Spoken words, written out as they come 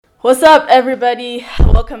What's up, everybody?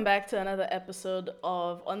 Welcome back to another episode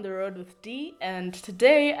of On the Road with D. And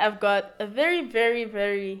today I've got a very, very,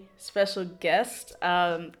 very special guest.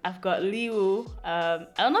 I've got Liu. I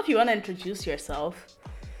don't know if you want to introduce yourself.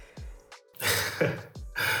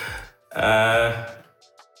 Uh,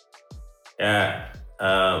 yeah,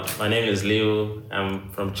 my name is Liu.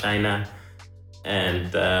 I'm from China,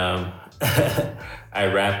 and I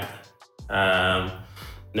rap. Um,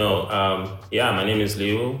 no, yeah, my name is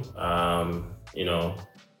Liu. I'm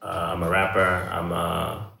a rapper. I'm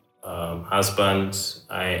a husband.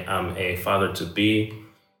 I am a father to be,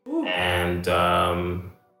 and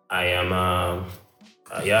I am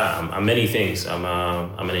I'm many things. I'm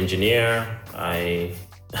an engineer. I'm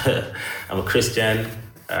a Christian.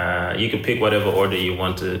 You can pick whatever order you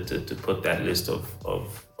want to put that list of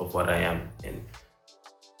what I am in.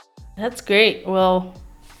 That's great. Well,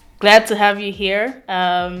 glad to have you here.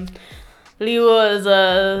 Liu is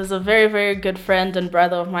a very, very good friend and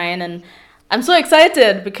brother of mine. And I'm so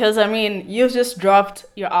excited because, I mean, you've just dropped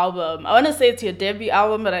your album. I want to say it's your debut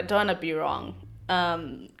album, but I don't want to be wrong.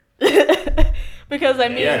 Because, I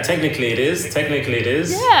mean... Yeah, technically it is. Technically it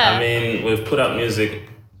is. Yeah. I mean, we've put out music.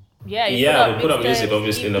 Yeah, Yeah, we put out music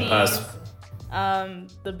obviously in the past.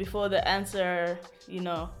 The Before the Answer,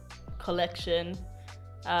 collection,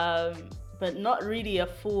 but not really a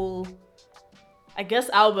full, I guess,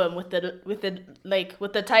 album with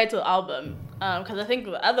the title album. Because I think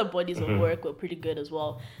the other bodies of work were pretty good as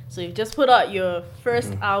well. So you've just put out your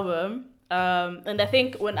 1st album, and I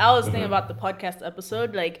think when I was thinking about the podcast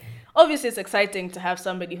episode, like obviously it's exciting to have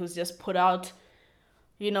somebody who's just put out,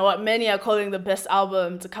 what many are calling the best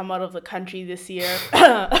album to come out of the country this year,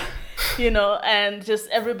 and just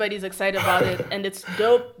everybody's excited about it. And it's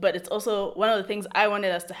dope, but it's also one of the things I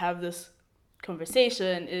wanted us to have this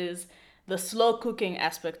conversation is the slow cooking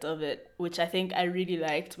aspect of it, which I think I really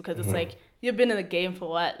liked because it's like, you've been in the game for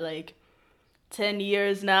what, like 10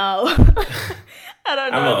 years now? I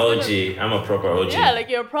don't know. I'm an OG. I'm a proper OG. Yeah, like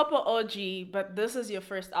you're a proper OG, but this is your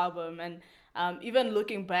first album. And even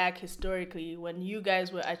looking back historically, when you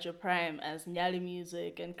guys were at your prime as Nyali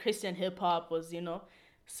music and Christian hip hop was,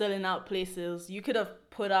 selling out places, you could have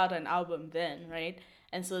put out an album then, right?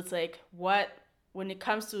 And so it's like, when it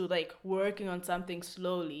comes to like working on something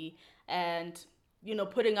slowly and,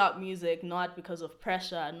 putting out music, not because of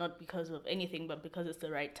pressure, not because of anything, but because it's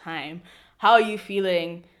the right time. How are you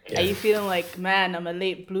feeling? Yeah. Are you feeling like, man, I'm a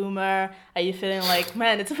late bloomer? Are you feeling like,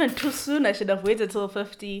 man, it's even too soon, I should have waited till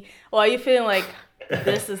 50? Or are you feeling like,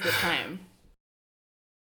 this is the time?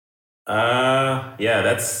 Yeah,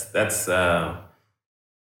 that's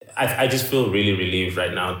I just feel really relieved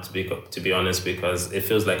right now to be honest, because it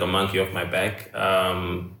feels like a monkey off my back.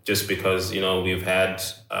 Just because we've had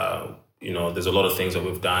there's a lot of things that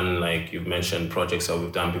we've done, like you've mentioned projects that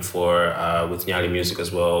we've done before with Nyali Music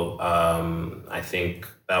as well. I think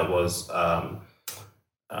that was I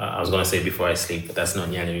was gonna say Before I Sleep, but that's not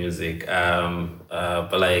Nyali Music.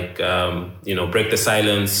 But like Break the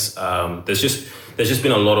Silence. There's just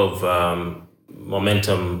been a lot of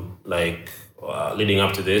momentum like leading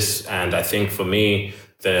up to this, and I think for me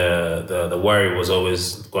the worry was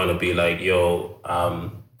always going to be like,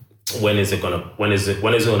 when is it gonna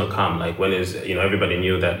come? Like, when is, everybody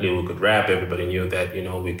knew that Liu could rap, everybody knew that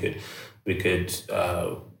we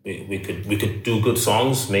could do good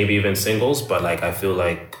songs, maybe even singles, but like I feel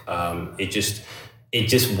like it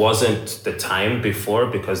just wasn't the time before,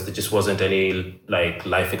 because there just wasn't any like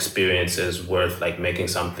life experiences worth like making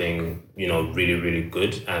something really, really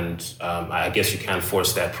good. And I guess you can't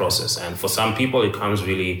force that process, and for some people it comes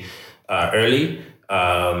really early.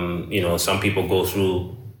 Some people go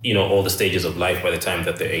through all the stages of life by the time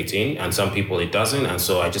that they're 18, and some people it doesn't. And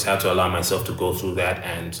so I just had to allow myself to go through that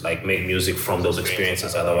and like make music from those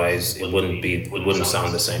experiences. Otherwise it wouldn't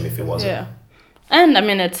sound the same if it wasn't. Yeah. And I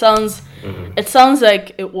mean, it sounds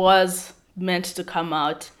like it was meant to come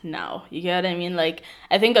out now. You get what I mean? Like,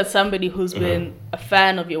 I think as somebody who's been a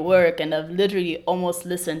fan of your work, and I've literally almost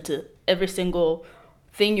listened to every single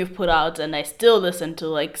thing you've put out, and I still listen to,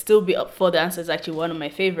 like, Still Be Up For The Answer is actually one of my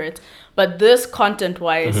favorites. But this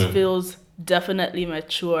content-wise feels definitely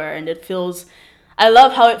mature, and I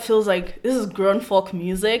love how it feels like this is grown folk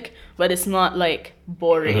music, but it's not like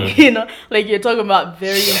boring, Like, you're talking about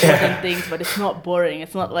very important things, but it's not boring.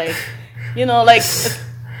 It's not like,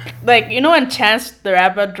 when Chance the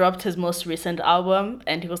Rapper dropped his most recent album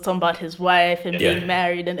and he was talking about his wife and being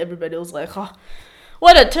married, and everybody was like, oh,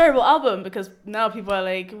 what a terrible album, because now people are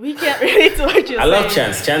like, we can't relate to what you're saying. I love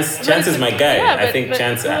Chance. Chance is my guy. Yeah, I think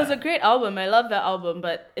Chance. It was a great album. I love that album,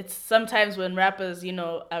 but it's sometimes when rappers,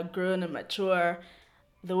 are grown and mature,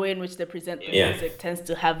 the way in which they present the Yeah. music tends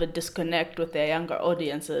to have a disconnect with their younger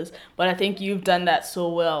audiences. But I think you've done that so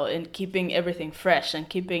well in keeping everything fresh and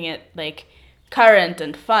keeping it like current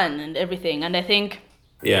and fun and everything. And I think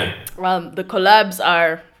Yeah. the collabs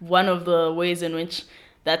are one of the ways in which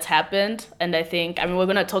that's happened. And I think, I mean, we're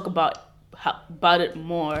gonna talk about it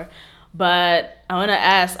more. But I want to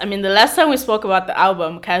ask. I mean, the last time we spoke about the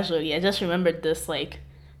album casually, I just remembered this like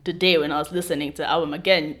today when I was listening to the album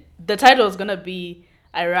again. The title is gonna be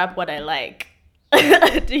 "I Rap What I Like."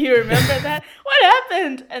 Do you remember that? What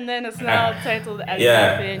happened? And then it's now titled "I Yeah.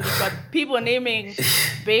 Rap It," and you've got people naming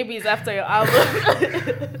babies after your album.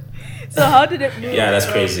 So how did it move? Yeah, that's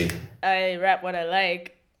from crazy. "I Rap What I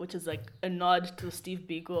Like," which is like a nod to Steve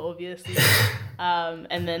Biko, obviously,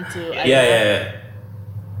 and then to "I Yeah, Rap." yeah, yeah.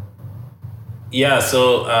 Yeah,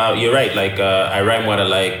 so you're right. Like I rhyme what I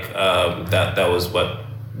like. That was what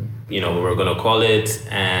we were gonna call it.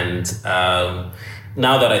 And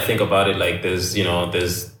now that I think about it, like there's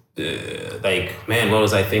like, man, what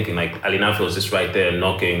was I thinking? Like Alinafe was just right there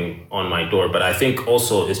knocking on my door. But I think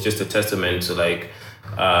also it's just a testament to like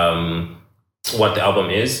what the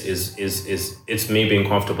album is it's me being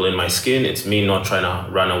comfortable in my skin. It's me not trying to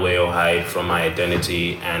run away or hide from my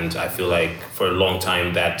identity. And I feel like for a long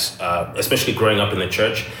time that especially growing up in the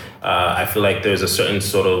church, I feel like there's a certain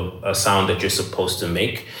sort of a sound that you're supposed to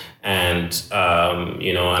make. And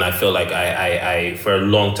and I feel like I for a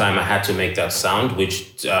long time I had to make that sound,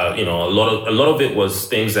 which a lot of it was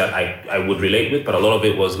things that I would relate with, but a lot of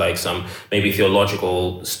it was like some maybe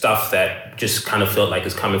theological stuff that just kind of felt like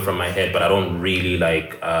it's coming from my head, but I don't really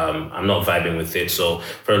like I'm not vibing with it. So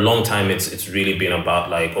for a long time it's really been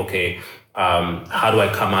about like, okay, how do I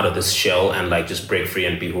come out of this shell and like just break free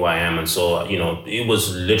and be who I am? And so, it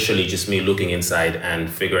was literally just me looking inside and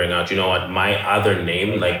figuring out, what, my other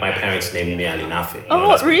name, like my parents named me Alinafe.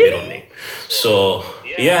 That's my Really? middle name. So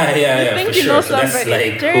yeah, I think for you sure. know So that's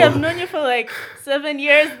somebody. like Jerry, I've cool. known you for like 7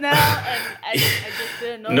 years now, and I just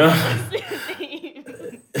didn't know No. that was your name.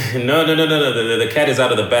 No. The cat is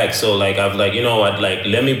out of the bag. So like I've like, you know what, like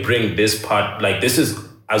let me bring this part, like this is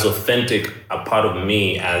as authentic a part of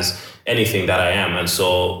me as anything that I am. And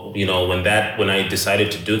so, when I decided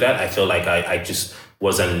to do that, I feel like I just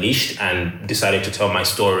was unleashed and decided to tell my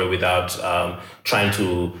story without trying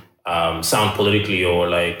to sound politically or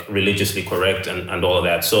like religiously correct and all of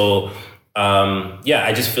that. So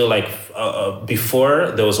I just feel like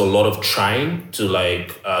before there was a lot of trying to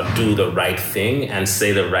like do the right thing and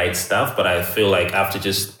say the right stuff. But I feel like after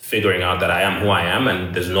just figuring out that I am who I am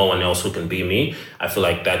and there's no one else who can be me, I feel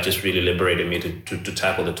like that just really liberated me to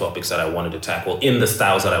tackle the topics that I wanted to tackle in the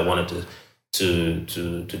styles that I wanted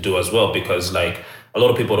to do as well. Because like a lot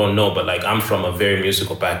of people don't know, but like I'm from a very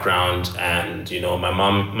musical background, and my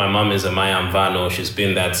mom is a Maya Mvano. She's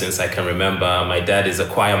been that since I can remember. My dad is a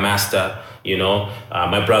choir master.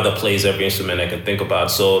 My brother plays every instrument I can think about.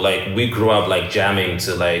 So like we grew up like jamming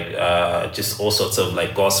to like just all sorts of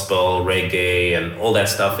like gospel, reggae, and all that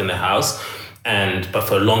stuff in the house. But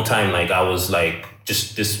for a long time, like I was like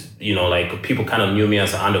just this, like people kind of knew me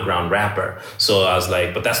as an underground rapper. So I was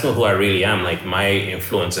like, but that's not who I really am. Like my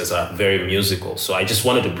influences are very musical. So I just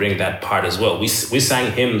wanted to bring that part as well. We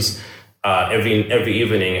sang hymns every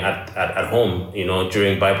evening at home,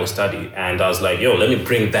 during Bible study. And I was like, yo, let me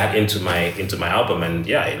bring that into my album. And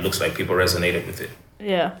yeah, it looks like people resonated with it.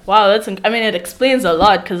 Yeah. Wow. I mean, it explains a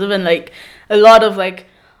lot, because even like a lot of like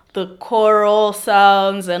the choral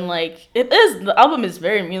sounds and like the album is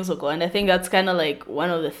very musical, and I think that's kind of like one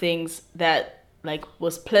of the things that like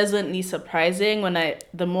was pleasantly surprising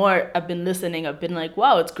the more I've been listening. I've been like,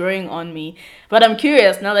 wow, it's growing on me. But I'm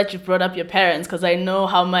curious now that you've brought up your parents, because I know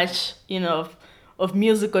how much of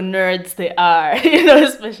musical nerds they are,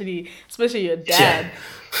 especially your dad. Yeah.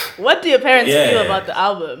 What do your parents Yeah. feel about the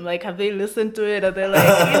album? Like, have they listened to it? Are they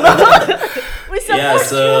like, we support Yeah,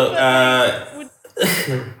 so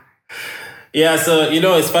you? yeah, so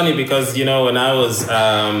it's funny because when I was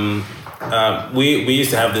we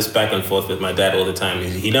used to have this back and forth with my dad all the time.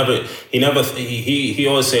 He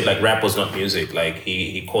always said like rap was not music. Like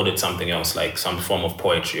he called it something else, like some form of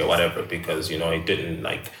poetry or whatever, because it didn't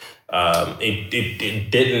like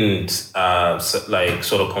it didn't like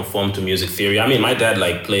sort of conform to music theory. I mean, my dad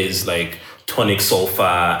like plays like tonic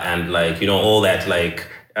solfa and like all that like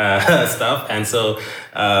stuff, and so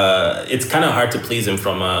it's kind of hard to please him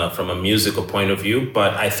from a musical point of view.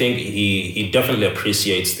 But I think he definitely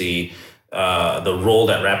appreciates the the role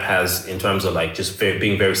that rap has in terms of like just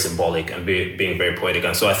being very symbolic and being very poetic.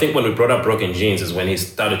 And so I think when we brought up Broken Jeans is when he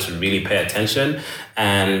started to really pay attention.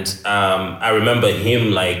 And I remember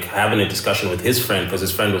him like having a discussion with his friend, because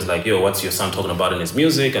his friend was like, yo, what's your son talking about in his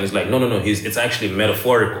music? And it's like, no, it's actually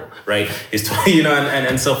metaphorical, right? He's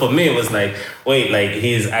and so for me it was like, wait, like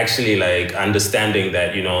he's actually like understanding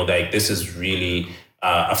that, like this is really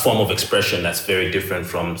a form of expression that's very different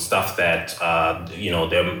from stuff that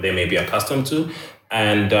they may be accustomed to.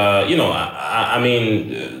 And I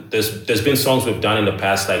mean, there's been songs we've done in the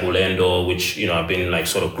past like Ulendo, which have been like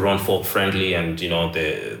sort of grown folk friendly, and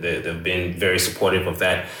they've been very supportive of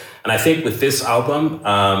that. And I think with this album,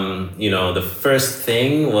 the first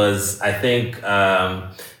thing was, I think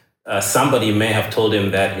somebody may have told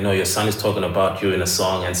him that your son is talking about you in a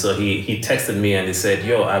song, and so he texted me and he said,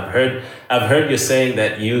 "Yo, I've heard you saying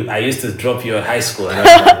that I used to drop you at high school." And I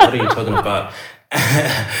was like, "What are you talking about?"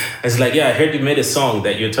 It's like, "Yeah, I heard you made a song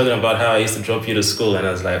that you're talking about how I used to drop you to school." And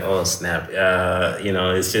I was like, "Oh snap!"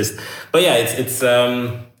 It's just, but yeah,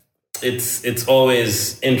 it's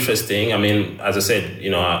always interesting. I mean, as I said,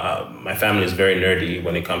 my family is very nerdy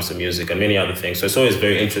when it comes to music and many other things. So it's always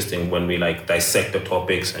very interesting when we like dissect the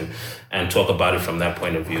topics and talk about it from that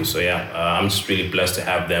point of view. So yeah, I'm just really blessed to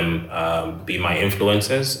have them be my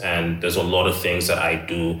influences. And there's a lot of things that I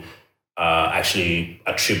do actually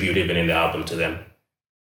attribute even in the album to them.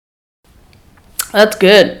 That's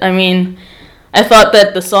good. I mean, I thought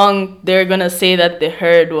that the song they're gonna say that they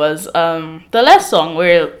heard was the last song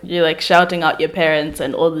where you're like shouting out your parents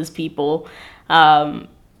and all these people,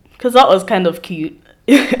 because that was kind of cute.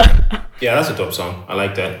 Yeah, that's a dope song. I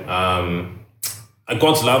like that.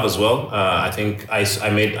 God's Love as well. I think I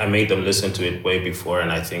made them listen to it way before,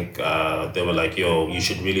 and I think they were like, "Yo, you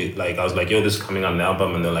should really like." I was like, "Yo, this is coming on the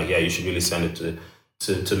album," and they're like, "Yeah, you should really send it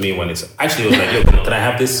to me when it's actually." It was like, "Yo, can I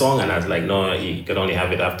have this song?" And I was like, "No, you can only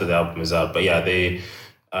have it after the album is out." But yeah, they.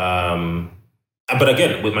 But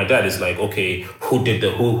again, with my dad, it's like, okay,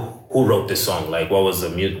 who wrote this song? Like, what was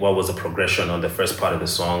the progression on the first part of the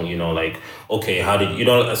song? Like, okay, how did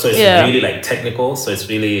So it's really like technical. So it's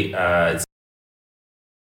really.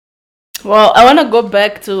 Well, I want to go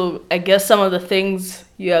back to, I guess, some of the things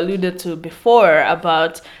you alluded to before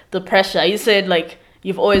about the pressure. You said, like,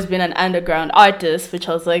 you've always been an underground artist, which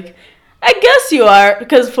I was like, I guess you are.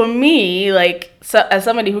 Because for me, like, as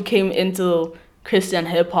somebody who came into Christian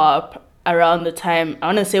hip-hop around the time, I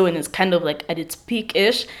want to say when it's kind of, like, at its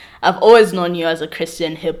peak-ish, I've always known you as a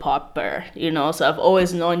Christian hip-hopper, So I've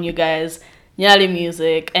always known you guys, Nyali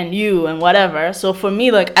Music and you and whatever. So for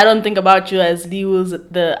me, like, I don't think about you as Liu's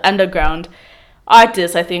the underground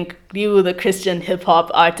artist. I think Liu the Christian hip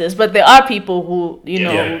hop artist. But there are people who, be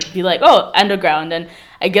like, oh, underground. And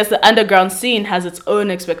I guess the underground scene has its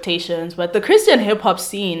own expectations, but the Christian hip hop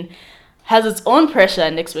scene has its own pressure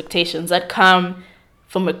and expectations that come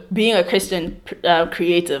from being a Christian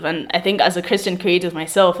creative. And I think as a Christian creative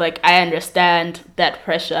myself, like, I understand that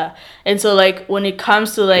pressure. And so, like, when it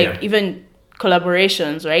comes to even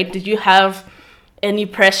collaborations, right? Did you have any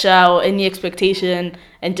pressure or any expectation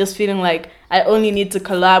and just feeling like I only need to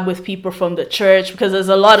collab with people from the church? Because there's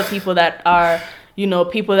a lot of people that are,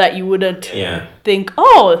 people that you wouldn't think,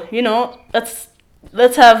 oh,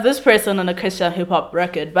 let's have this person on a Christian hip hop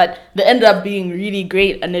record, but they end up being really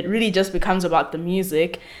great and it really just becomes about the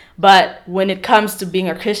music. But when it comes to being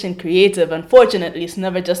a Christian creative, unfortunately, it's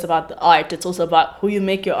never just about the art. It's also about who you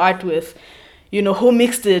make your art with. Who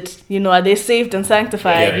mixed it, are they saved and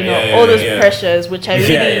sanctified, all those pressures, which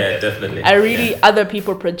definitely. Other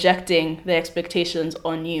people projecting their expectations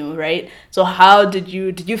on you, right? So how did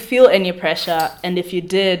you feel any pressure? And if you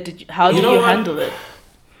did, how did you handle it?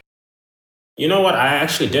 You know what? I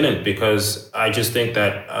actually didn't, because I just think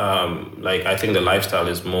that, I think the lifestyle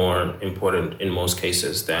is more important in most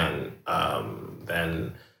cases than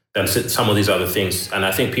some of these other things. And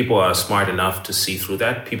I think people are smart enough to see through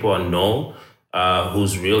that. People know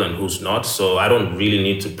who's real and who's not. So I don't really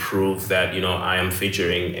need to prove that, I am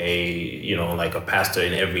featuring a pastor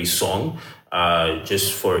in every song,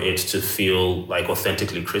 just for it to feel like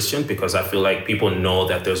authentically Christian, because I feel like people know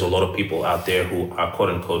that there's a lot of people out there who are quote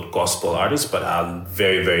unquote gospel artists, but are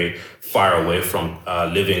very, very far away from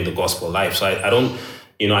living the gospel life. So I don't,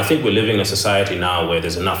 I think we're living in a society now where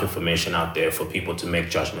there's enough information out there for people to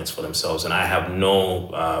make judgments for themselves. And I have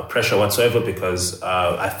no pressure whatsoever, because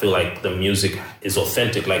I feel like the music is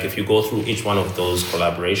authentic. Like, if you go through each one of those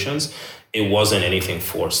collaborations, it wasn't anything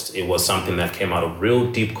forced. It was something that came out of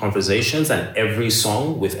real deep conversations, and every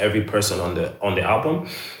song with every person on the album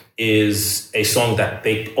is a song that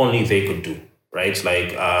only they could do, right?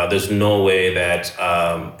 Like, there's no way that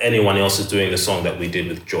anyone else is doing the song that we did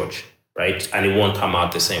with George. right? And it won't come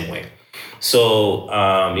out the same way. So,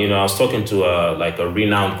 I was talking to a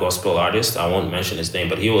renowned gospel artist. I won't mention his name,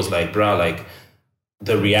 but he was like, "Bruh, like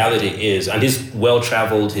the reality is," and he's well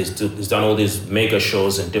traveled. He's done all these mega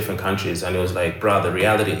shows in different countries, and it was like, "Bruh, the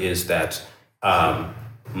reality is that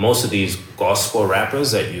most of these gospel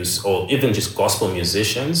rappers that you, or even just gospel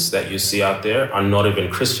musicians that you see out there, are not even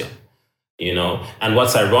Christian." And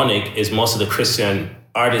what's ironic is most of the Christian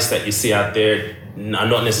artists that you see out there are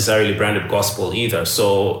not necessarily branded gospel either.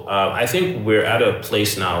 So I think we're at a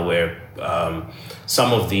place now where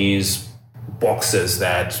some of these boxes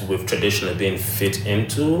that we've traditionally been fit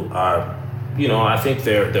into are, I think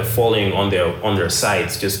they're falling on their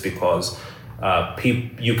sides, just because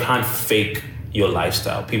you can't fake your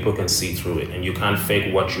lifestyle. People can see through it, and you can't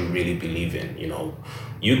fake what you really believe in.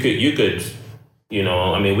 You could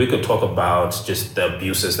we could talk about just the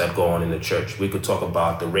abuses that go on in the church. We could talk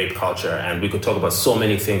about the rape culture, and we could talk about so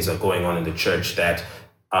many things that are going on in the church that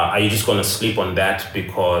are you just going to sleep on that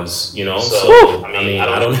because, I don't know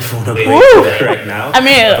if I want to go into that right now.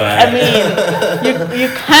 You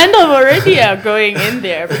kind of already are going in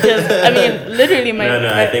there, because, literally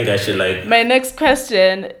I think I should my next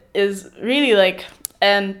question is really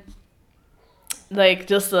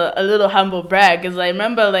just a little humble brag, because I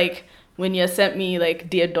remember when you sent me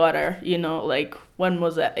Dear Daughter, when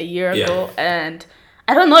was that, a year ago? And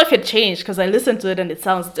I don't know if it changed, because I listened to it and it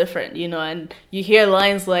sounds different, and you hear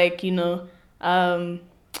lines like, Dear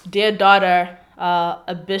Daughter,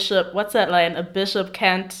 a bishop, what's that line? A bishop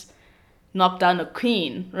can't knock down a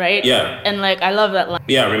queen, right? Yeah. And I love that line.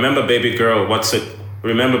 Yeah, remember baby girl, what's a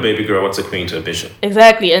queen to a bishop?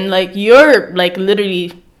 Exactly. And you're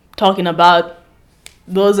literally talking about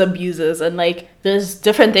those abuses, and there's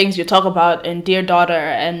different things you talk about in Dear Daughter,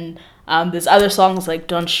 and there's other songs like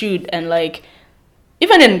Don't Shoot, and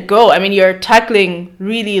even in Go, you're tackling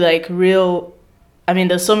really real.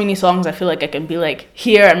 There's so many songs I feel like I can be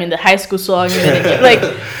here. The high school song,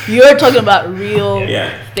 you're talking about real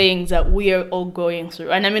things that we are all going through.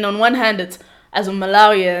 And on one hand, it's, as a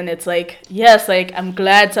Malawian, it's yes, I'm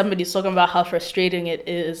glad somebody's talking about how frustrating it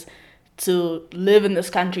is to live in this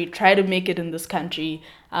country, try to make it in this country,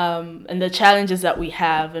 and the challenges that we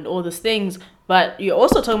have and all these things. But you're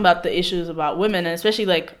also talking about the issues about women, and especially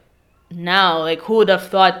now, who would have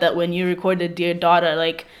thought that when you recorded Dear Daughter,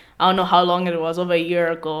 I don't know how long it was, over a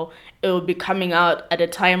year ago, it would be coming out at a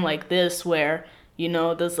time like this where,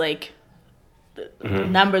 there's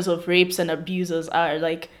numbers of rapes and abuses are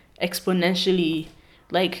exponentially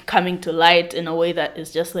coming to light in a way that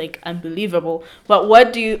is just unbelievable. But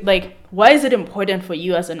what do you why is it important for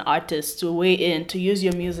you as an artist to weigh in, to use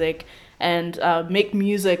your music and make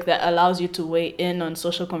music that allows you to weigh in on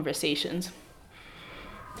social conversations?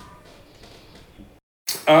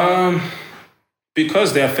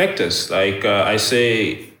 Because they affect us. I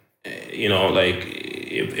say,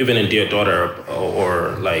 even in Dear Daughter,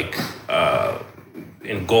 or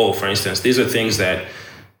in Go, for instance, these are things that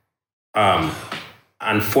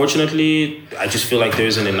unfortunately, I just feel like there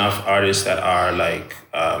isn't enough artists that are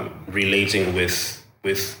relating with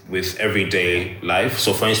everyday life.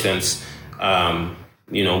 So, for instance,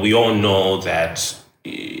 we all know that,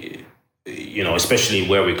 especially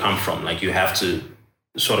where we come from, you have to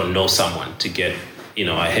sort of know someone to get,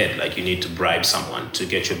 ahead. You need to bribe someone to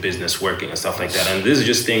get your business working and stuff like that. And these are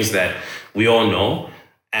just things that we all know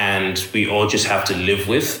and we all just have to live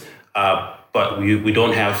with. But we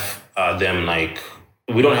don't have them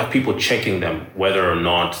we don't have people checking them whether or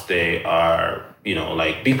not they are,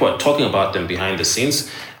 people are talking about them behind the scenes.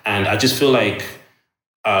 And I just feel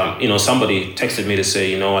somebody texted me to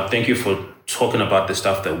say, thank you for talking about the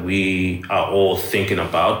stuff that we are all thinking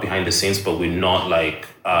about behind the scenes, but we're not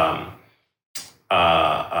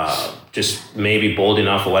just maybe bold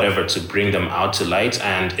enough or whatever to bring them out to light.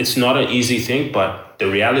 And it's not an easy thing, but the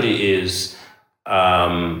reality is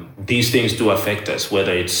these things do affect us,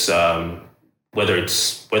 whether it's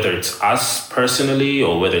us personally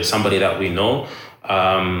or whether it's somebody that we know.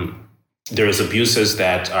 There is abuses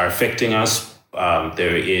that are affecting us.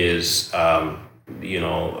 There is,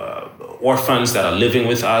 orphans that are living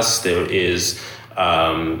with us. There is,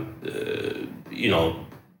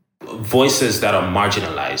 voices that are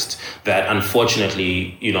marginalized that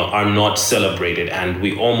unfortunately, are not celebrated, and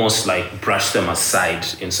we almost brush them aside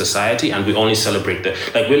in society, and we only celebrate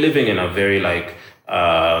we're living in a very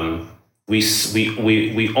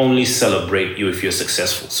we only celebrate you if you're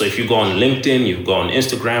successful. So if you go on LinkedIn, you go on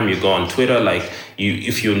Instagram, you go on Twitter,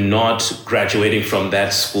 if you're not graduating from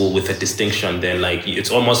that school with a distinction, then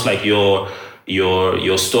it's almost like your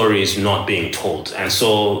story is not being told. And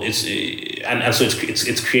so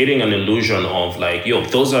it's creating an illusion of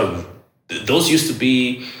those are those used to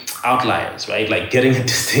be outliers, right? Like getting a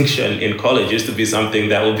distinction in college used to be something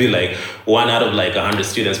that would be like 1 out of like 100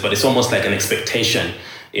 students, but it's almost like an expectation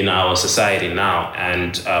in our society now.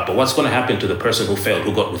 And but what's going to happen to the person who failed,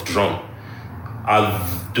 who got withdrawn?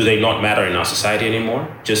 Do they not matter in our society anymore?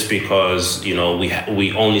 Just because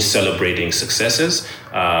we only celebrating successes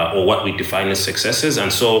or what we define as successes,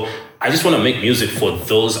 and so I just want to make music for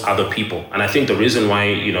those other people. And I think the reason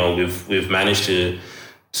why we've managed to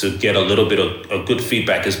get a little bit of a good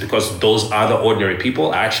feedback is because those other ordinary people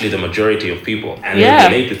are actually the majority of people, and they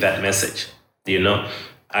relate with that message.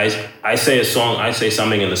 I say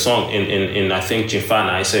something in the song in I think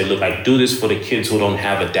Jifana. I say, look, I do this for the kids who don't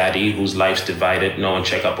have a daddy, whose life's divided, no one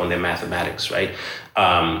check up on their mathematics, right?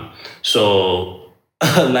 So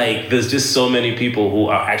like there's just so many people who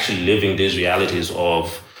are actually living these realities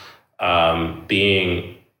of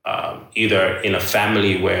being either in a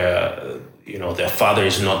family where their father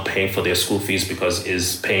is not paying for their school fees because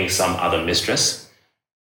is paying some other mistress.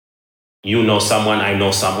 You know someone, I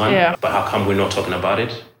know someone, but how come we're not talking about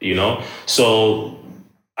it? So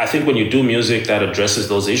I think when you do music that addresses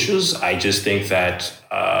those issues, I just think that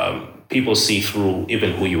people see through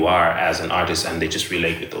even who you are as an artist, and they just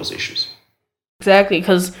relate with those issues. Exactly,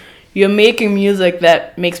 because you're making music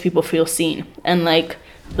that makes people feel seen, and like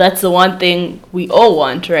that's the one thing we all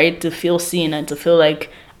want, right? To feel seen and to feel like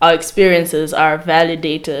our experiences are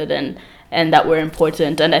validated and that we're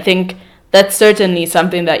important. And I think that's certainly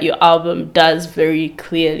something that your album does very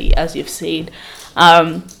clearly, as you've said.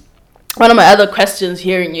 One of my other questions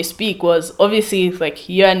hearing you speak was, obviously, like,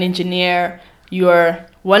 you're an engineer, you're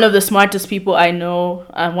one of the smartest people I know,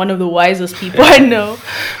 one of the wisest people I know.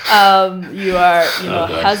 You are,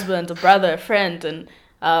 a husband, a brother, a friend, and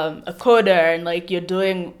a coder, and like you're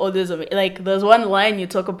doing all this. Like, there's one line you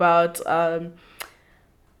talk about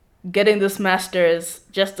getting this master's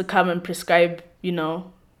just to come and prescribe,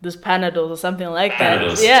 this Panadols or something like that.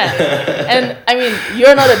 Panadols. Yeah. And I mean,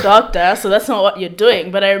 you're not a doctor, so that's not what you're doing.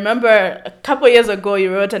 But I remember a couple of years ago,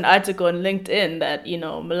 you wrote an article on LinkedIn that,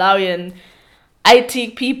 Malawian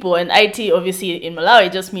IT people, and IT obviously in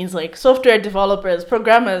Malawi just means like software developers,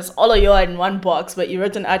 programmers, all of you are in one box. But you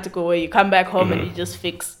wrote an article where you come back home and you just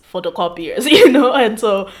fix photocopiers, and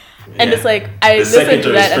so, and it's like, I listened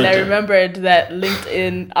to that and I remembered that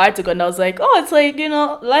LinkedIn article, and I was like, oh, it's like,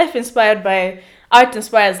 life inspired by art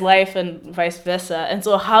inspires life and vice versa. And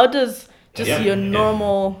so how does just your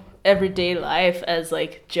normal everyday life as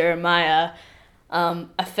like Jeremiah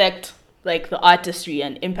affect like the artistry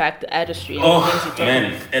and impact the artistry?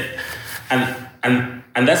 And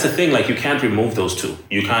and that's the thing, like you can't remove those two.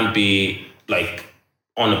 You can't be like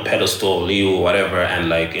on a pedestal, Leo, whatever, and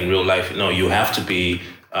like in real life, no, you have to be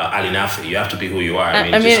Alinafi. You have to be who you are.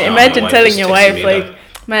 I mean imagine telling your wife like,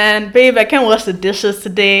 man, babe, I can't wash the dishes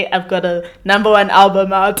today. I've got a #1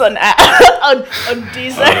 album out on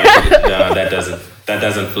Deezer. No, that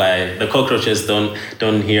doesn't fly. The cockroaches don't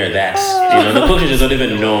hear that. The cockroaches don't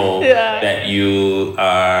even know that you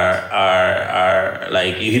are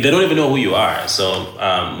like, they don't even know who you are. So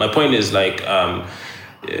my point is like,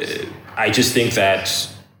 I just think that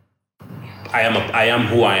I am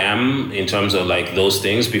who I am in terms of like those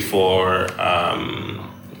things before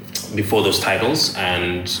those titles,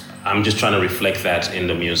 and I'm just trying to reflect that in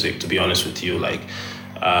the music, to be honest with you. Like,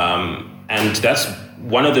 and that's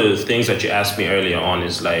one of the things that you asked me earlier on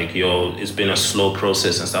is like, it's been a slow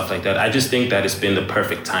process and stuff like that. I just think that it's been the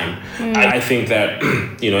perfect time. I think that,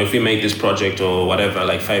 if we make this project or whatever,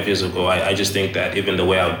 like 5 years ago, I just think that even the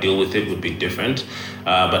way I'll deal with it would be different.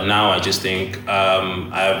 But now I just think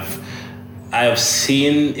I have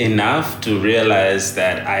seen enough to realize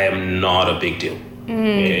that I am not a big deal.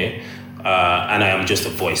 Okay. And I am just a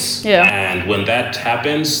voice. Yeah. And when that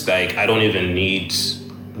happens, like I don't even need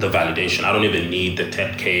the validation. I don't even need the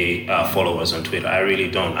 10K followers on Twitter. I really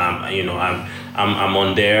don't. I'm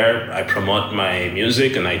on there. I promote my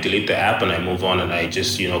music and I delete the app and I move on and I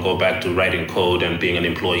just go back to writing code and being an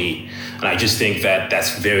employee. And I just think that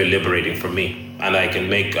that's very liberating for me. And I can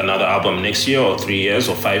make another album next year or 3 years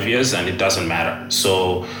or 5 years, and it doesn't matter.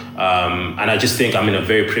 So, and I just think I'm in a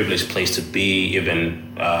very privileged place to be, even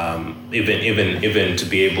to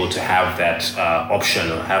be able to have that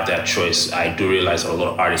option or have that choice. I do realize that a lot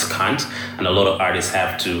of artists can't, and a lot of artists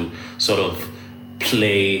have to sort of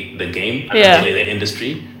play the game, play the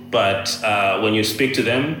industry. But when you speak to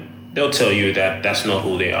them, they'll tell you that that's not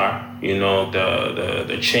who they are.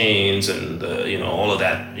 The chains and all of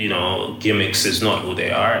that, gimmicks is not who they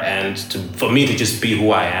are. And for me to just be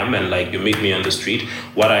who I am, and like you meet me on the street,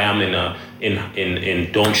 what I am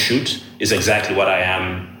in Don't Shoot is exactly what I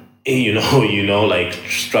am like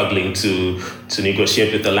struggling to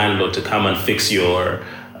negotiate with the landlord to come and fix your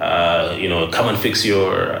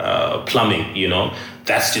plumbing.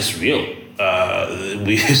 That's just real.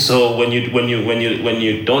 So when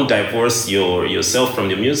you don't divorce yourself from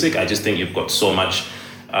the music, I just think you've got so much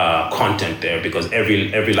content there, because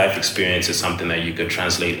every life experience is something that you could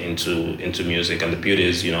translate into music. And the beauty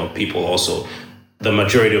is, people also, the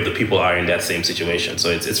majority of the people are in that same situation. So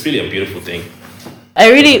it's really a beautiful thing. I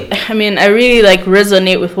really like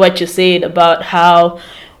resonate with what you said about how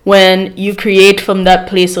when you create from that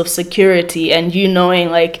place of security and you knowing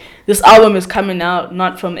like this album is coming out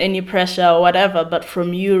not from any pressure or whatever, but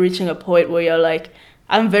from you reaching a point where you're like,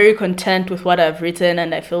 I'm very content with what I've written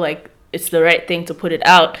and I feel like it's the right thing to put it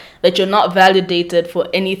out, that you're not validated for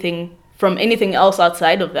anything from anything else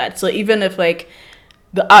outside of that. So even if like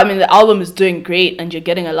the album is doing great and you're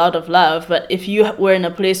getting a lot of love, but if you were in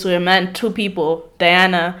a place where, man, two people,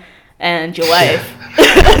 Diana and your wife,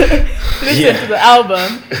 listen to the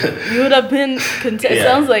album, you would have been content. It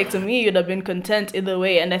sounds like to me you'd have been content either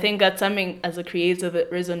way. And I think that's something as a creator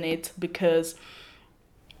that resonates, because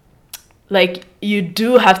like you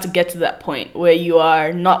do have to get to that point where you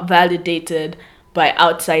are not validated by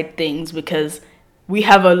outside things, because we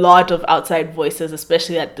have a lot of outside voices,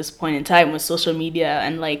 especially at this point in time with social media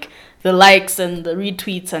and like the likes and the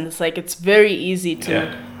retweets, and it's like it's very easy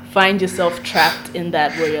to find yourself trapped in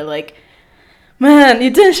that where you're like, man, you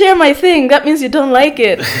didn't share my thing, that means you don't like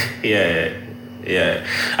it. Yeah.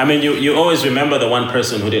 I mean, you always remember the one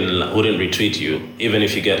person who didn't retweet you, even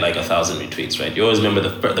if you get like 1,000 retweets, right? You always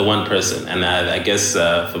remember the one person. And I guess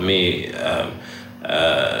for me,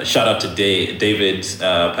 shout out to David,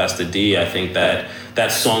 Pastor D. I think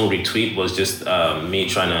that song Retweet was just me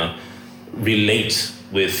trying to relate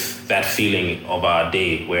with that feeling of our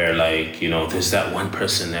day where like, there's that one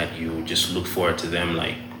person that you just look forward to them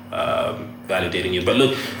like validating you. But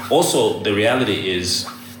look, also the reality is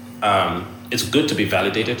it's good to be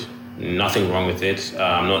validated. Nothing wrong with it.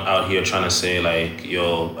 I'm not out here trying to say like,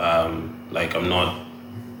 like I'm not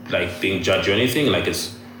like being judged or anything. Like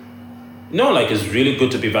it's really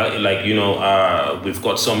good to be validated. Like, we've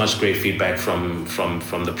got so much great feedback from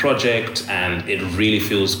the project, and it really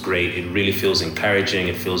feels great. It really feels encouraging.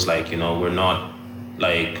 It feels like, we're not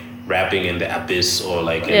like rapping in the abyss or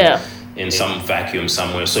like in some vacuum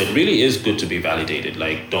somewhere. So it really is good to be validated.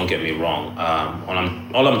 Like, don't get me wrong.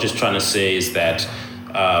 All I'm just trying to say is that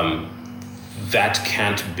that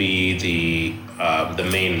can't be the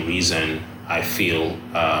main reason I feel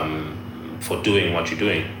for doing what you're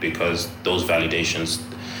doing, because those validations,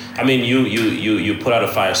 I mean, you put out a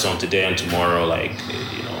fire song today and tomorrow, like,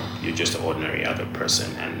 you're just an ordinary other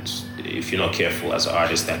person, and if you're not careful as an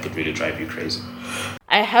artist, that could really drive you crazy.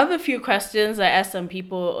 I have a few questions. I asked some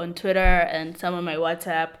people on Twitter and some on my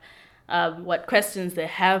WhatsApp what questions they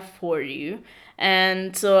have for you.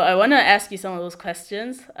 And so I want to ask you some of those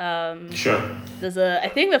questions. Sure. I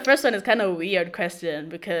think the first one is kind of a weird question,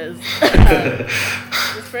 because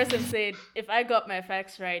this person said, if I got my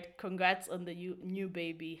facts right, congrats on the new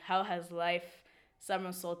baby. How has life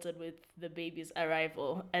somersaulted with the baby's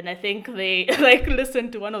arrival? And I think they like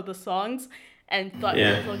listened to one of the songs and thought you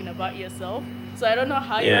were talking about yourself. So I don't know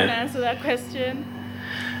how you want to answer that question.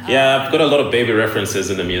 Yeah, I've got a lot of baby references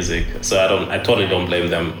in the music, so I totally don't blame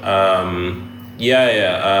them.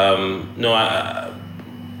 No,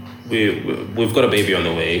 we've got a baby on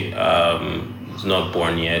the way. It's not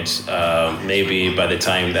born yet. Maybe by the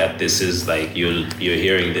time that this is like you're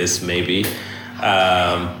hearing this, maybe. So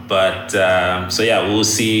yeah, we'll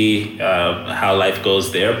see how life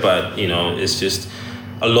goes there. But it's just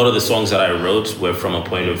a lot of the songs that I wrote were from a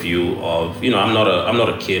point of view of, I'm not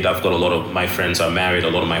a kid. I've got a lot of my friends are married. A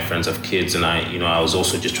lot of my friends have kids, and I was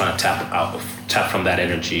also just trying to tap from that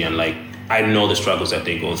energy, and like I know the struggles that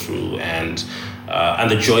they go through and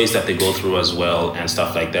the joys that they go through as well and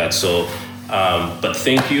stuff like that. So, but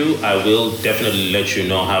thank you. I will definitely let you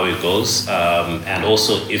know how it goes. And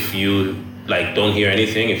also, if you like don't hear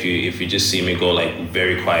anything, if you just see me go like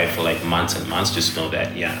very quiet for like months and months, just know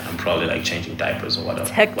that I'm probably like changing diapers or whatever.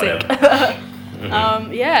 It's hectic.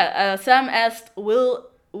 Sam asked, will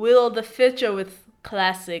the feature with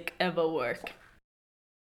Classic ever work?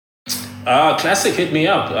 Classic hit me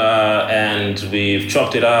up, and we've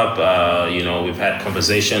chopped it up. We've had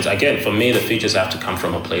conversations. Again, for me, the features have to come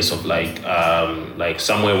from a place of like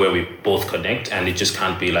somewhere where we both connect, and it just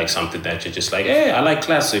can't be like something that you're just like, hey, I like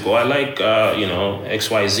Classic, or I like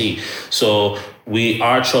XYZ. So we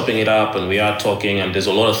are chopping it up, and we are talking, and there's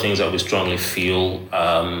a lot of things that we strongly feel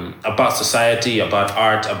about society, about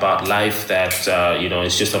art, about life, that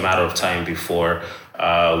it's just a matter of time before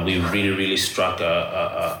we really really struck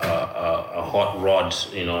a hot rod,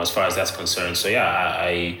 as far as that's concerned. So yeah,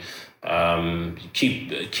 I keep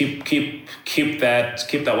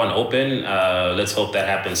that one open. Let's hope that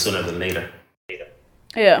happens sooner than later.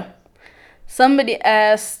 Yeah. Somebody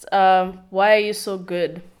asked, why are you so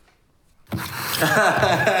good?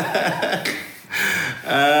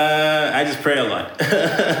 I just pray a lot.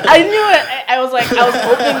 I knew it. I was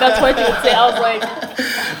hoping that's what you would say. I was like,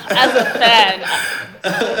 as a fan,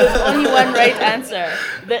 there's only one right answer.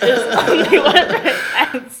 There is only one right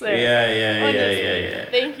answer. Yeah.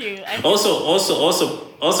 Thank you. Also,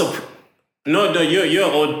 no, you're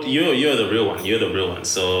the real one. You're the real one.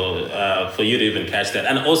 So for you to even catch that,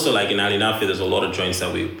 and also like in Alinafi, there's a lot of joints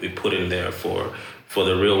that we put in there for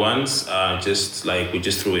the real ones. Just like we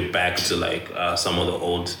just threw it back to like some of the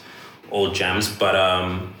old jams, but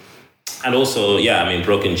and also yeah, I mean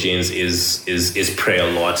Broken Jeans is pray a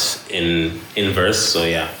lot in verse. So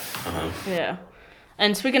yeah. Yeah.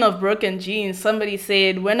 And speaking of Broken Jeans, somebody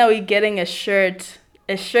said, when are we getting a shirt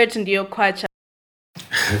in the Okwacha?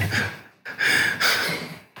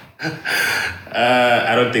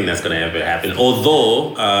 I don't think that's gonna ever happen.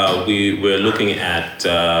 Although we're looking at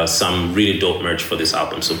some really dope merch for this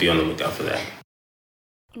album, so be on the lookout for that.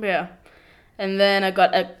 Yeah, and then I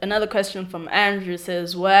got another question from Andrew.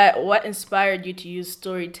 Says, what inspired you to use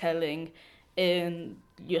storytelling in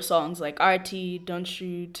your songs like RT, Don't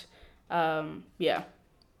Shoot? Yeah.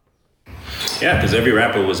 Yeah, because every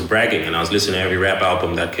rapper was bragging, and I was listening to every rap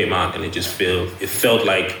album that came out, and it felt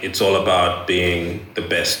like it's all about being the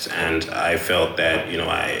best, and I felt that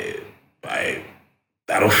I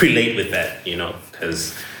don't relate with that,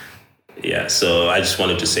 because yeah, so I just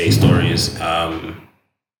wanted to say stories,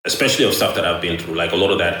 especially of stuff that I've been through. Like a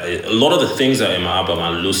lot of the things that are in my album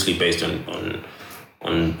are loosely based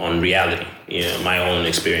on reality, my own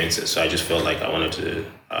experiences. So I just felt like I wanted to.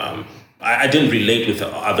 I didn't relate with the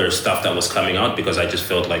other stuff that was coming out because I just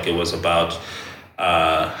felt like it was about,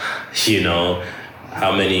 how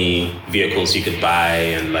many vehicles you could buy,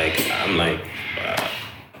 and like I'm like,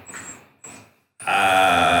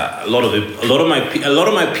 a lot of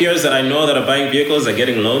my peers that I know that are buying vehicles are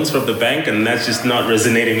getting loans from the bank, and that's just not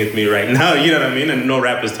resonating with me right now. You know what I mean? And no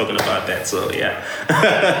rapper's talking about that. So yeah,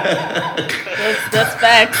 that's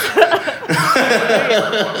facts.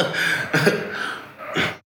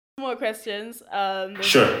 More questions.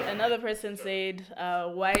 Sure. Another person said,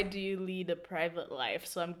 why do you lead a private life?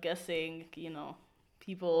 So I'm guessing,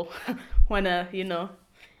 people want to, know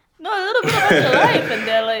a little bit about your life, and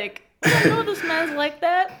they're like, I know this man's like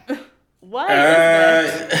that. Why is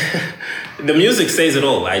that? The music says it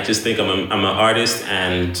all. I just think I'm an artist,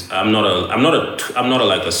 and I'm not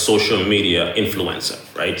a social media influencer,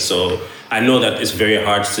 right? So I know that it's very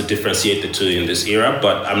hard to differentiate the two in this era,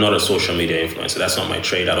 but I'm not a social media influencer. That's not my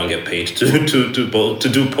trade. I don't get paid to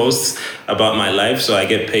do posts about my life. So I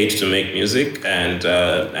get paid to make music, and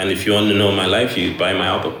if you want to know my life, you buy my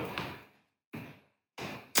album.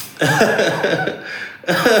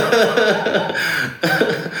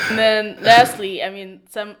 And then lastly, I mean,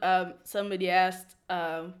 somebody asked,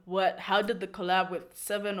 how did the collab with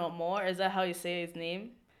Seven or More? Is that how you say his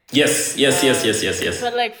name? Yes.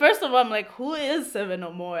 But like, first of all, I'm like, who is Seven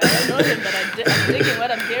or More? I know him, but I'm thinking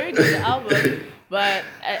what I'm hearing in the album. But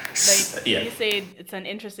you said it's an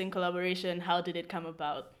interesting collaboration. How did it come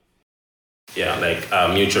about? Yeah, like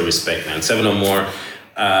mutual respect, man. Seven or More.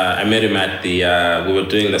 I met him at we were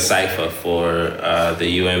doing the cypher for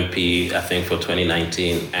the UMP, I think for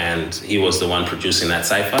 2019, and he was the one producing that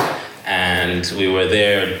cypher. And we were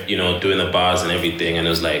there, doing the bars and everything, and it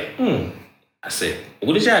was like, I said,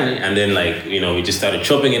 and then we just started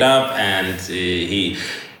chopping it up, and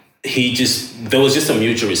there was just a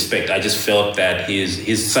mutual respect. I just felt that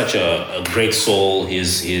he's such a great soul.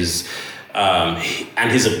 And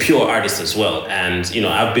he's a pure artist as well. And,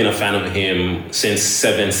 I've been a fan of him since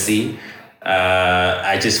 7C.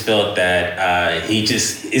 I just felt that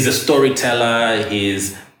he's a storyteller.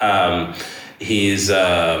 He's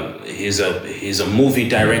a movie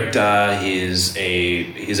director. He's a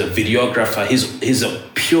videographer. He's a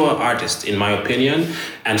pure artist, in my opinion.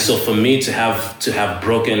 And so for me to have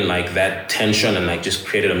broken like that tension and just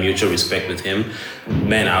created a mutual respect with him,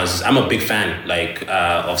 man, I'm a big fan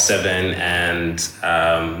of Seven, and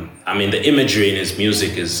I mean the imagery in his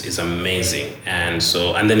music is amazing, and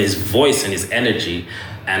then his voice and his energy,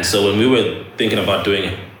 and so when we were thinking about doing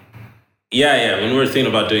it. When we were thinking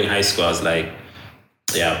about doing High School, I was like,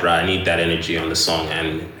 yeah, bro, I need that energy on the song.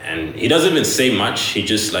 And he doesn't even say much. He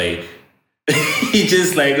just goes,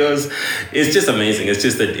 it's just amazing. It's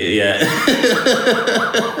just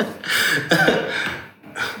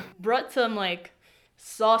Brought some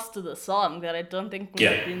sauce to the song that I don't think would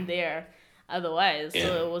Yeah. have been there otherwise. Yeah.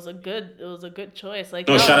 So it was a good choice. Like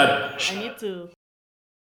No, now shout out. I need to.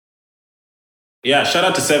 Yeah, shout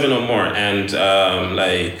out to Seven or More, and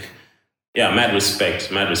yeah, mad respect.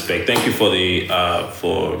 Thank you for the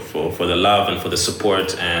for the love and for the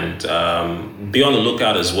support, and be on the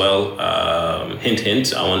lookout as well. Hint,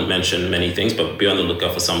 hint. I won't mention many things, but be on the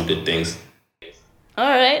lookout for some good things. All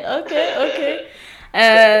right. Okay.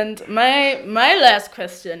 And my last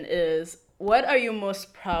question is, what are you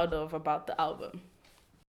most proud of about the album?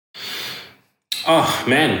 Oh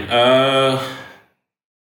man,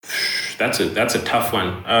 that's a tough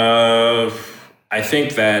one. I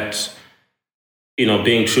think that,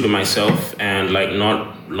 being true to myself and like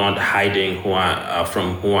not hiding who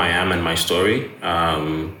I am and my story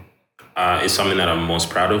is something that I'm most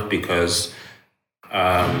proud of because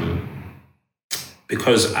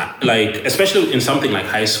like, especially in something like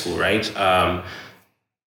high school, right?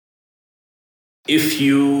 If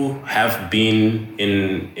you have been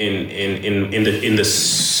in the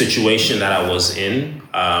situation that I was in,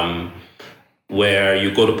 where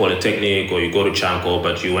you go to Polytechnic or you go to Chanko,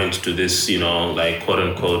 but you went to this, like quote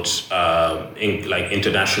unquote, like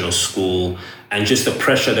international school, and just the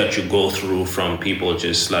pressure that you go through from people,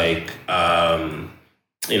 just like,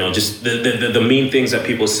 just the mean things that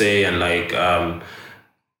people say, and like,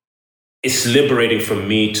 it's liberating for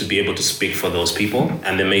me to be able to speak for those people,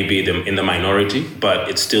 and they may be in the minority, but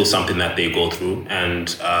it's still something that they go through.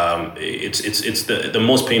 And it's the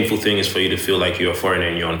most painful thing is for you to feel like you're a foreigner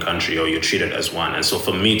in your own country, or you're treated as one. And so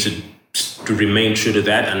for me to remain true to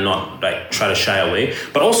that and not like try to shy away,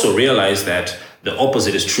 but also realize that the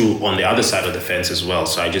opposite is true on the other side of the fence as well.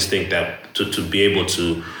 So I just think that to be able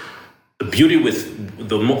to, the beauty with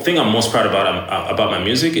the thing I'm most proud about my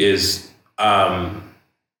music is,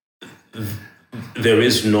 there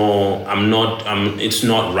is no, it's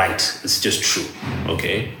not right. It's just true.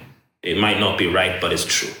 Okay. It might not be right, but it's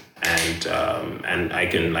true. And I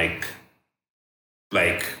can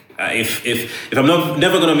if I'm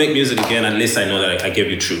never going to make music again, at least I know that I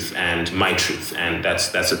gave you truth and my truth. And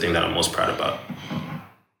that's the thing that I'm most proud about.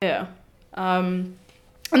 Yeah. And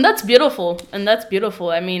that's beautiful.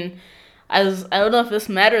 I mean, I don't know if this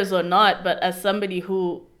matters or not, but as somebody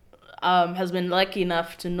who has been lucky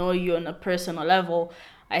enough to know you on a personal level,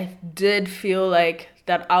 I did feel like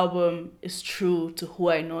that album is true to who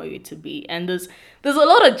I know you to be. And there's a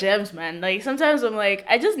lot of gems, man. Like sometimes I'm like,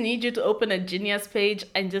 I just need you to open a Genius page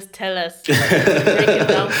and just tell us, break it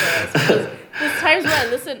down for us. Because there's times where I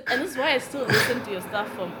listen, and this is why I still listen to your stuff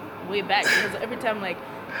from way back. Because every time I'm like,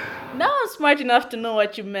 now I'm smart enough to know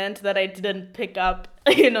what you meant that I didn't pick up,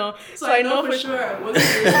 So I know for sure I wasn't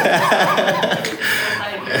really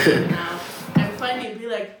now. And finally be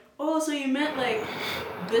like, oh, so you meant like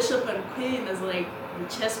Bishop and Queen as like the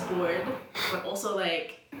chessboard, but also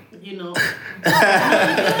like, like, I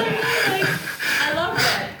love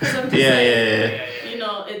that. Because I'm just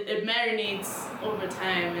it marinates over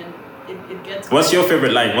time and it gets... What's your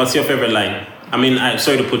favorite line? I mean, I'm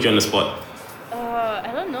sorry to put you on the spot.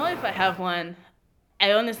 I don't know if I have one.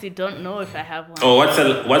 I honestly don't know if I have one. Oh, what's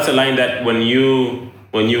a line that when you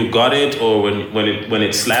got it, or when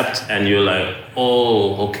it slapped and you're like,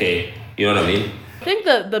 oh, okay, you know what I mean? I think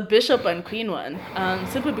the Bishop and Queen one,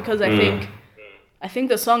 simply because I think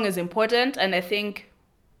the song is important, and I think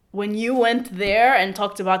when you went there and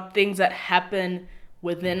talked about things that happen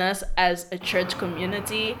within us as a church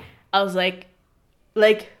community, I was like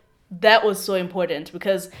that was so important,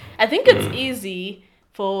 because I think it's easy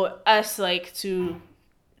for us like to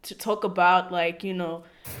talk about like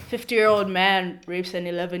 50-year-old man rapes an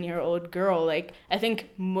 11-year-old girl. Like I think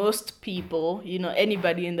most people,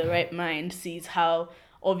 anybody in the right mind sees how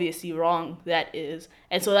obviously wrong that is,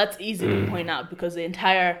 and so that's easy to point out, because the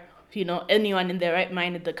entire anyone in their right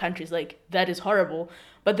mind in the country is like, that is horrible.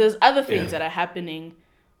 But there's other things that are happening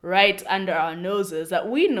right under our noses that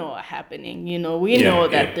we know are happening. We know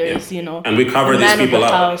that there's, and we cover these people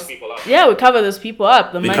up. Yeah, we cover these people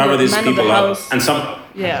up. We cover these people up. And some...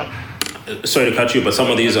 Yeah. Sorry to cut you, but some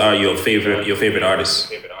of these are your favorite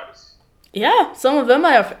artists. Yeah, some of them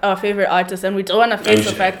are our favorite artists, and we don't want to face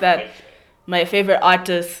the fact that my favorite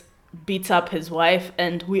artist beats up his wife,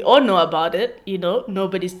 and we all know about it.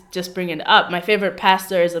 Nobody's just bringing it up. My favorite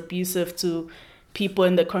pastor is abusive to people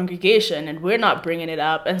in the congregation, and we're not bringing it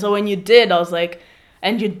up. And so when you did, I was like,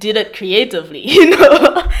 and you did it creatively,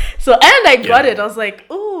 so, and I got it. I was like,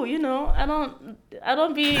 ooh, I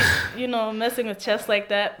don't be messing with chess like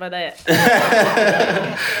that, but I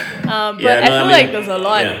feel like there's a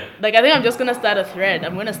lot. Like I think I'm just gonna start a thread.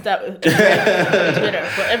 I'm gonna start with a thread on Twitter,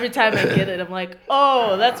 so every time I get it, I'm like,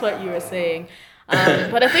 oh, that's what you were saying.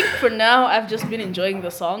 But I think for now, I've just been enjoying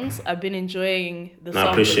the songs. I've been enjoying the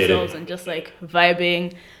songs themselves and just like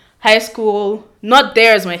vibing. High School, Not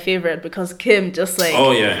There is my favorite because Kim just like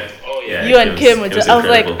you and Kim were just, I was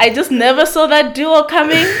like, I just never saw that duo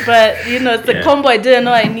coming, but it's a combo I didn't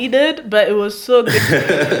know I needed, but it was so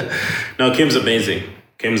good. No, Kim's amazing.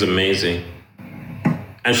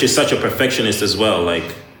 And she's such a perfectionist as well,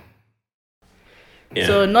 like. Yeah.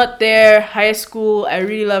 So Not There, High School, I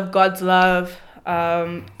really love God's Love,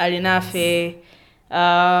 Alinafe.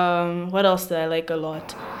 What else do I like a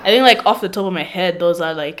lot? I think like off the top of my head, those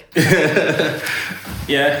are like.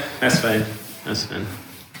 Yeah, that's fine.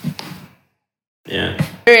 Yeah.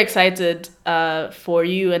 Very excited for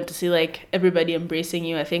you and to see like everybody embracing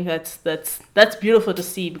you. I think that's beautiful to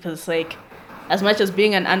see because like as much as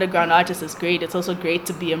being an underground artist is great, it's also great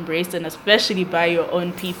to be embraced and especially by your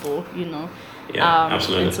own people, Yeah,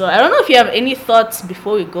 absolutely. And so I don't know if you have any thoughts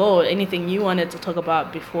before we go, anything you wanted to talk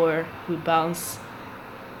about before we bounce.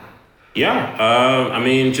 Yeah, I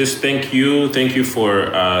mean, just thank you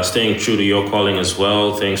for staying true to your calling as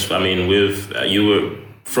well. Thanks. I mean, you were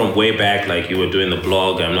from way back, like you were doing the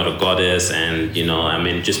blog, I'm Not a Goddess, and I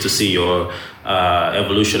mean, just to see your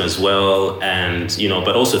evolution as well, and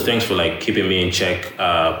but also thanks for like keeping me in check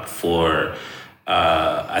for.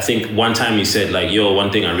 I think one time you said like, yo,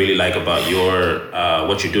 one thing I really like about your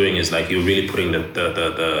what you're doing is like you're really putting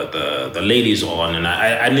the ladies on, and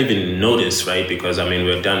I didn't even notice, right? Because I mean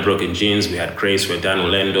we've done Broken Jeans, we had Grace, we've done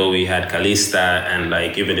Orlando, we had Kalista, and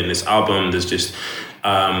like even in this album there's just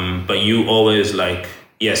but you always like,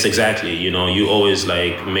 yes, exactly, you always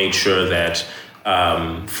like made sure that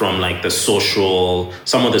from like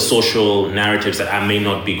some of the social narratives that I may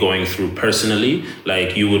not be going through personally,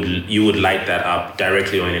 like you would light that up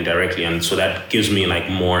directly or indirectly, and so that gives me like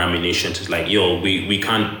more ammunition to like, yo, we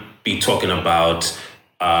can't be talking about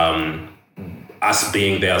us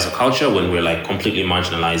being there as a culture when we're like completely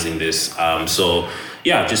marginalizing this. So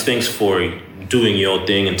yeah, just thanks for doing your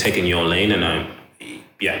thing and taking your lane, and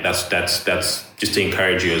that's just to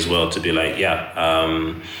encourage you as well to be like,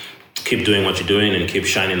 keep doing what you're doing and keep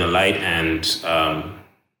shining the light, and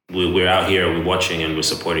we're out here, we're watching and we're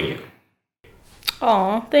supporting you.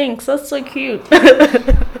 Oh, thanks. That's so cute. That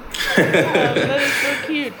is so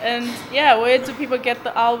cute. And yeah, where do people get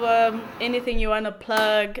the album? Anything you want to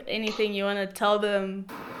plug? Anything you want to tell them?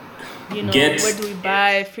 Where do we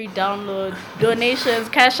buy? Free download? Donations?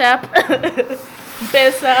 Cash App?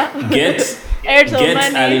 Pesa? Airtel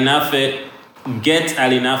money? Get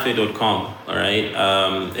alinafe.com. All right,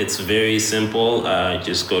 it's very simple.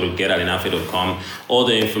 Just go to getalinafe.com. All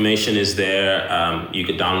the information is there. You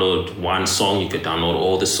could download one song, you could download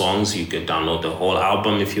all the songs, you could download the whole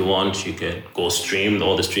album if you want. You could go stream.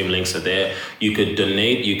 All the stream links are there. You could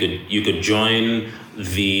donate. You could join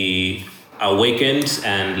the Awakened,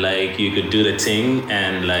 and like you could do the thing,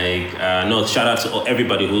 and like no, shout out to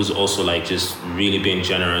everybody who's also like just really being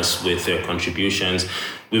generous with their contributions.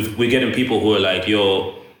 We're getting people who are like,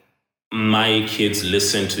 yo, my kids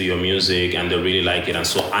listen to your music and they really like it, and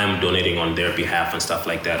so I'm donating on their behalf and stuff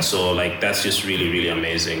like that. So like that's just really, really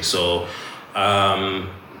amazing. So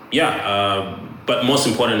but most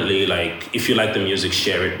importantly, like if you like the music,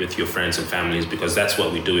 share it with your friends and families, because that's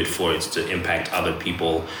what we do it for. It's to impact other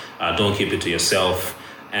people. Don't keep it to yourself.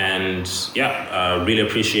 And really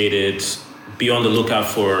appreciate it. Be on the lookout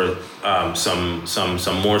for some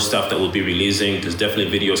more stuff that we'll be releasing. There's definitely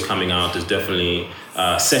videos coming out. There's definitely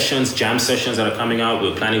jam sessions that are coming out.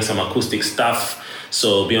 We're planning some acoustic stuff,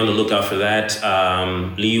 so be on the lookout for that.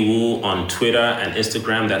 Lee Woo on Twitter and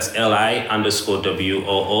Instagram. That's LI_WOO.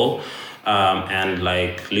 And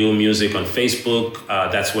like Leo Music on Facebook.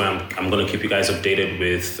 That's where I'm going to keep you guys updated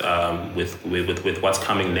with what's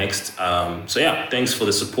coming next. So yeah, thanks for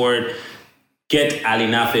the support.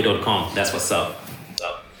 GetAlinafe.com. That's what's up.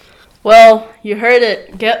 Well, you heard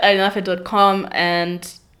it. GetAlinafe.com, and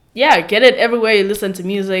yeah, get it everywhere you listen to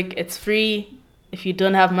music. It's free if you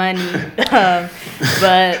don't have money.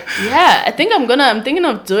 But yeah, I think I'm thinking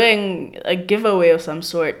of doing a giveaway of some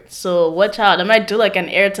sort. So watch out. I might do like an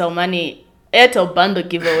Airtel bundle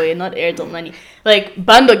giveaway, not Airtel money. Like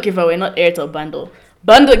bundle giveaway, not Airtel bundle.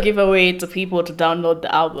 Bundle giveaway to people to download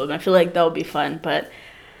the album. I feel like that would be fun, but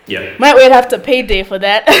yeah, might wait after payday for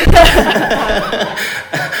that.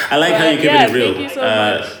 I like how you keep it real. Thank you so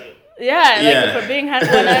much. Like for being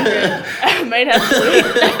 100, I might have to wait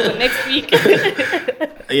for next week.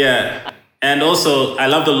 Yeah, and also I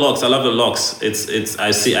love the locks. It's I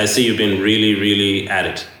see you've been really, really at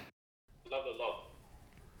it.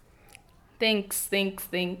 Thanks.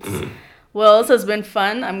 Mm-hmm. Well, this has been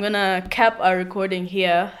fun. I'm gonna cap our recording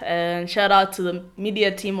here, and shout out to the media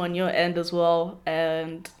team on your end as well.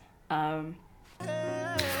 And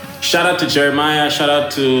shout out to Jeremiah. Shout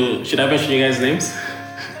out to, should I mention you guys' names?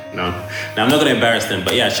 No, I'm not gonna embarrass them.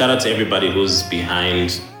 But yeah, shout out to everybody who's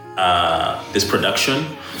behind this production.